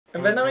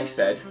And then I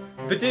said,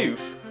 Bidoof,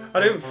 I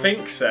don't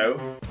think so.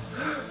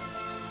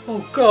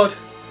 Oh god,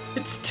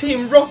 it's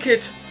Team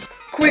Rocket!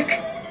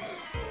 Quick!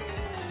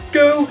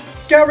 Go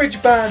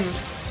Garageband!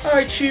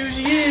 I choose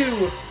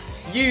you!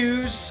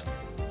 Use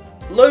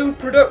low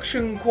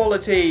production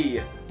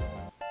quality!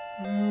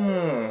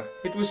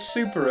 It was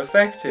super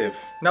effective.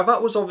 Now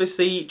that was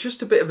obviously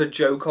just a bit of a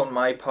joke on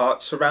my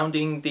part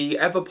surrounding the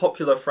ever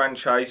popular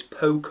franchise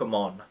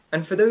Pokemon.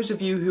 And for those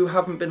of you who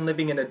haven't been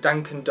living in a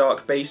dank and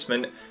dark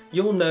basement,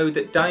 you'll know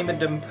that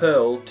Diamond and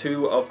Pearl,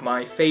 two of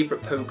my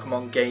favourite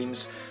Pokemon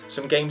games,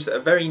 some games that are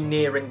very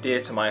near and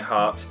dear to my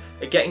heart,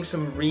 are getting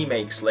some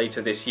remakes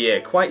later this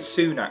year, quite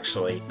soon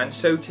actually. And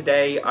so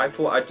today I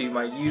thought I'd do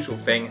my usual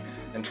thing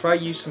and try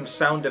use some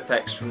sound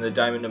effects from the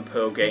Diamond and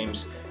Pearl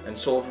games and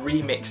sort of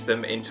remix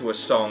them into a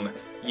song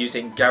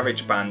using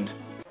Garageband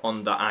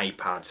on the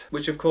iPad,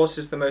 which of course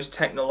is the most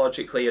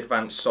technologically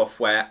advanced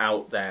software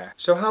out there.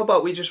 So how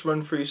about we just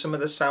run through some of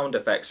the sound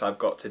effects I've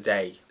got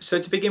today. So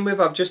to begin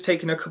with, I've just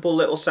taken a couple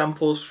little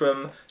samples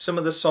from some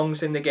of the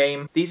songs in the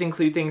game. These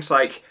include things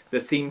like the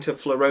theme to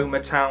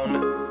Floroma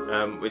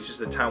Town, which is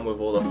the town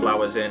with all the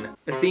flowers in.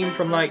 A theme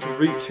from like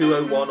Route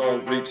 201 or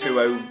Route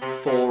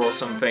 204 or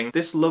something.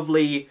 This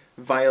lovely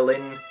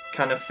violin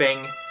kind of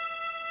thing.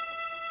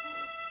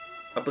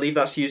 I believe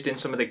that's used in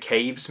some of the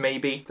caves,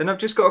 maybe. Then I've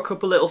just got a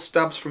couple little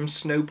stabs from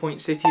Snowpoint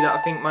City that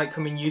I think might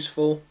come in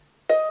useful.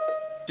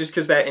 Just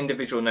because they're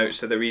individual notes,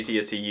 so they're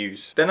easier to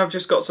use. Then I've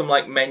just got some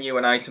like menu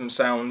and item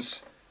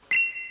sounds.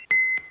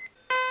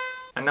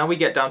 And now we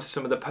get down to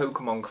some of the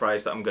Pokemon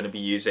cries that I'm going to be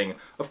using.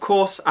 Of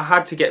course, I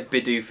had to get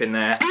Bidoof in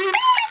there.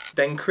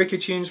 Then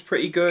Cricketune's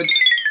pretty good.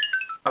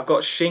 I've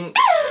got Shinx.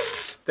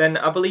 Then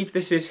I believe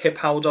this is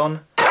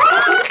Hippowdon.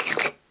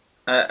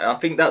 I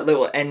think that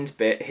little end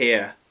bit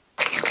here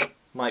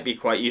might be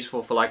quite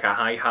useful for like a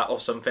hi-hat or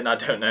something, I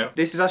don't know.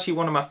 This is actually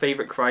one of my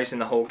favourite cries in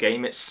the whole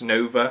game, it's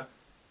Snova.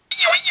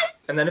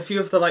 And then a few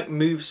of the like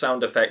move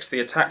sound effects, the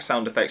attack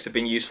sound effects have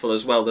been useful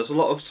as well. There's a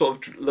lot of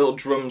sort of little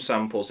drum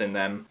samples in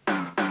them.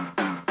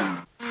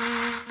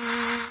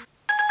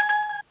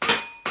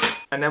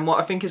 And then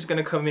what I think is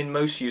going to come in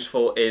most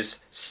useful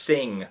is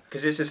Sing,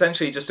 because it's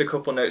essentially just a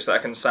couple notes that I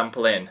can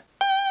sample in.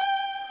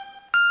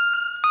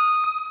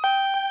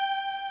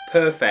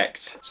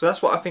 Perfect. So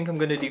that's what I think I'm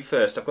going to do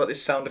first. I've got this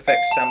sound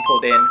effect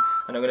sampled in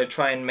and I'm going to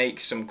try and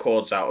make some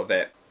chords out of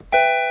it.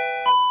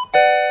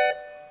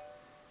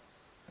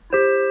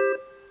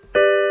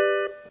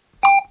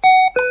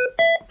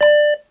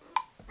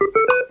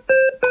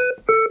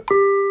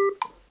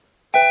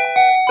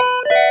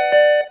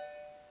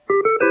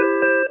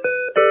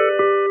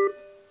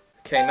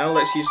 Okay, now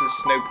let's use the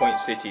Snowpoint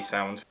City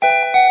sound.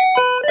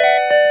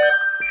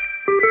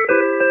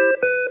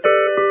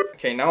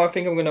 Okay, now I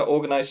think I'm going to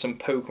organise some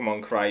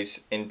Pokemon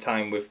cries in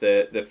time with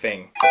the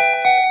thing.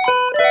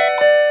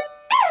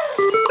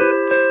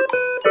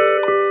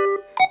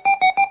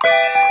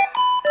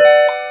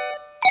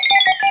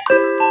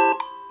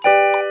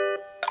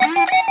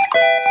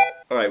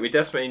 Alright, we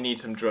desperately need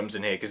some drums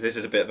in here because this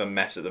is a bit of a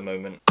mess at the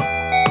moment.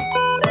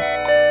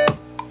 I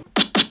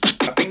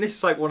think this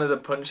is like one of the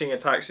punching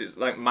attacks, it's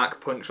like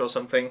Mach Punch or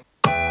something.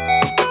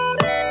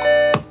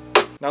 Now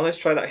let's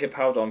try that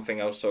Hippowdon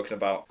thing I was talking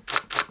about.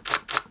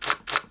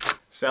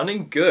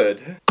 Sounding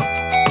good.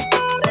 And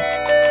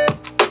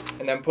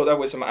then put that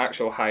with some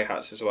actual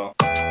hi-hats as well.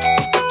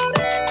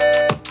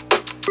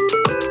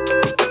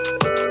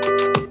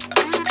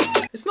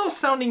 It's not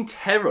sounding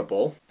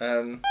terrible.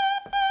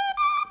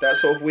 That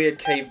sort of weird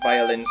cave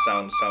violin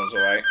sounds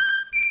alright.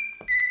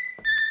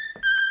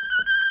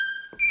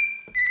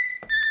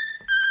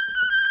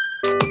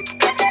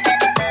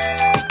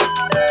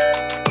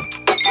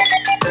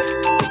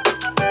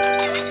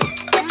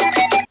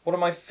 What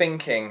am I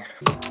thinking?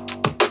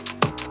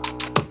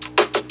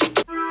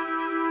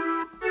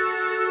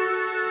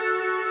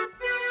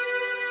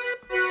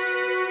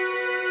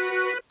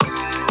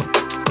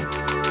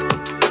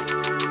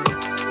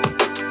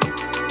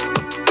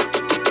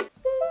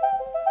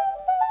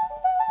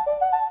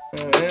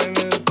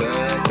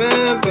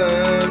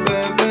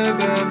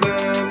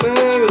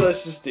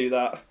 Let's just do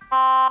that.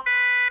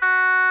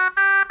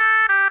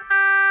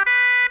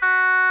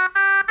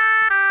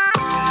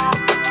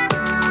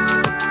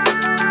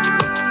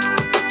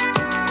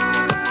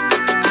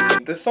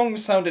 The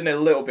song's sounding a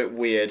little bit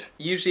weird.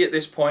 Usually at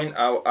this point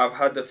I've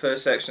had the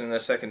first section and the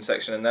second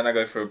section and then I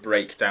go for a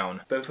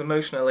breakdown, both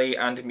emotionally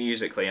and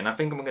musically, and I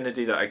think I'm going to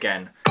do that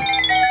again.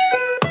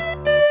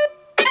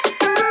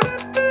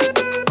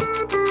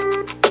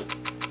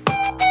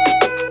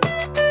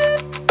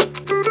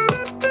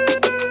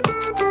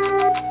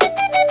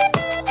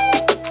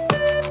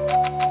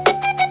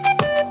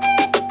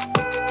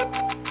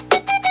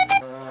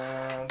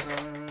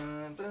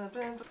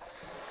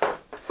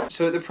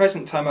 So at the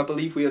present time I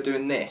believe we are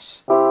doing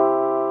this.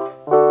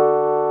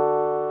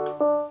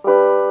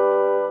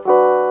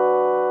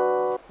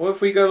 What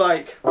if we go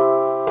like...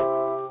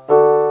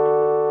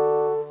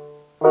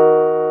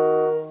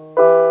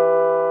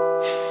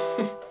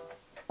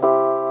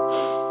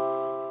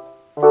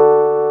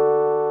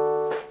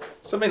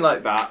 Something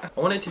like that. I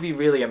want it to be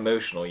really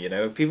emotional, you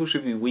know? People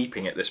should be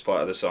weeping at this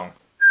part of the song.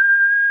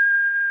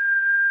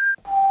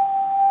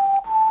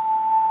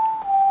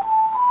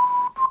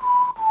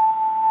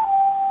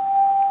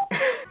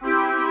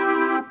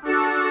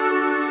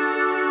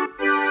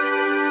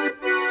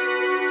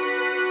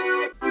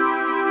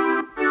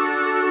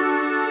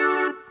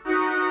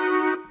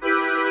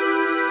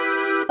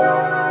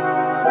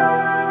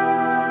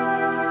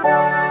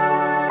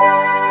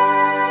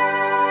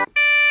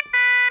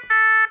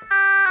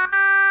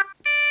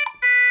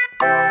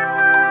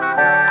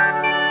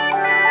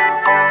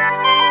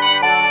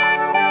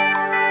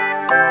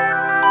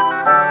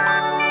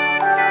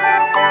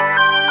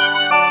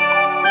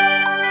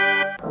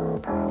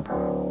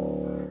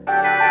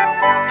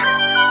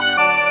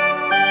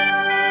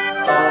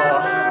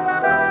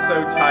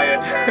 So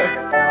tired.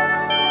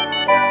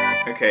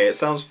 Okay, it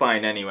sounds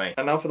fine anyway.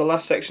 And now for the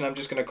last section, I'm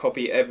just going to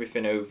copy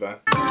everything over.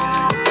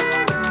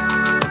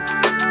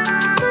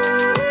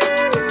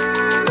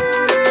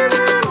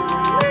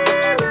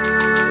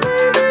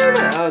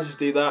 I'll just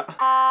do that.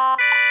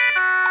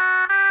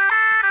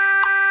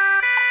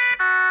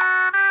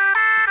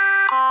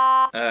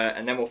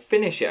 And then we'll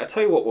finish it. I'll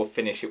tell you what we'll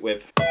finish it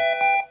with.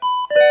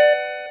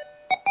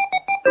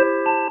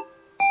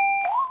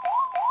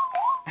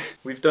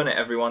 We've done it,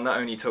 everyone. That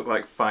only took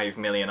like 5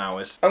 million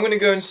hours. I'm going to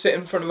go and sit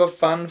in front of a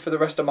fan for the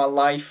rest of my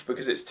life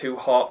because it's too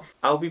hot.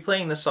 I'll be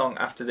playing the song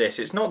after this.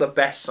 It's not the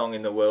best song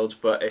in the world,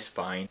 but it's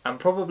fine. And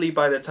probably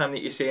by the time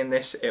that you're seeing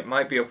this, it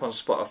might be up on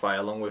Spotify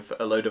along with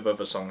a load of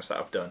other songs that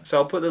I've done. So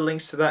I'll put the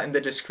links to that in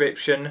the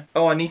description.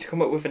 Oh, I need to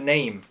come up with a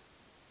name.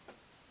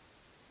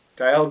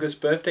 Dialga's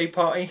birthday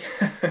party?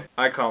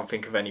 I can't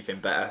think of anything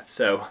better.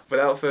 So,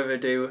 without further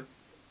ado,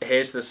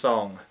 here's the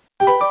song.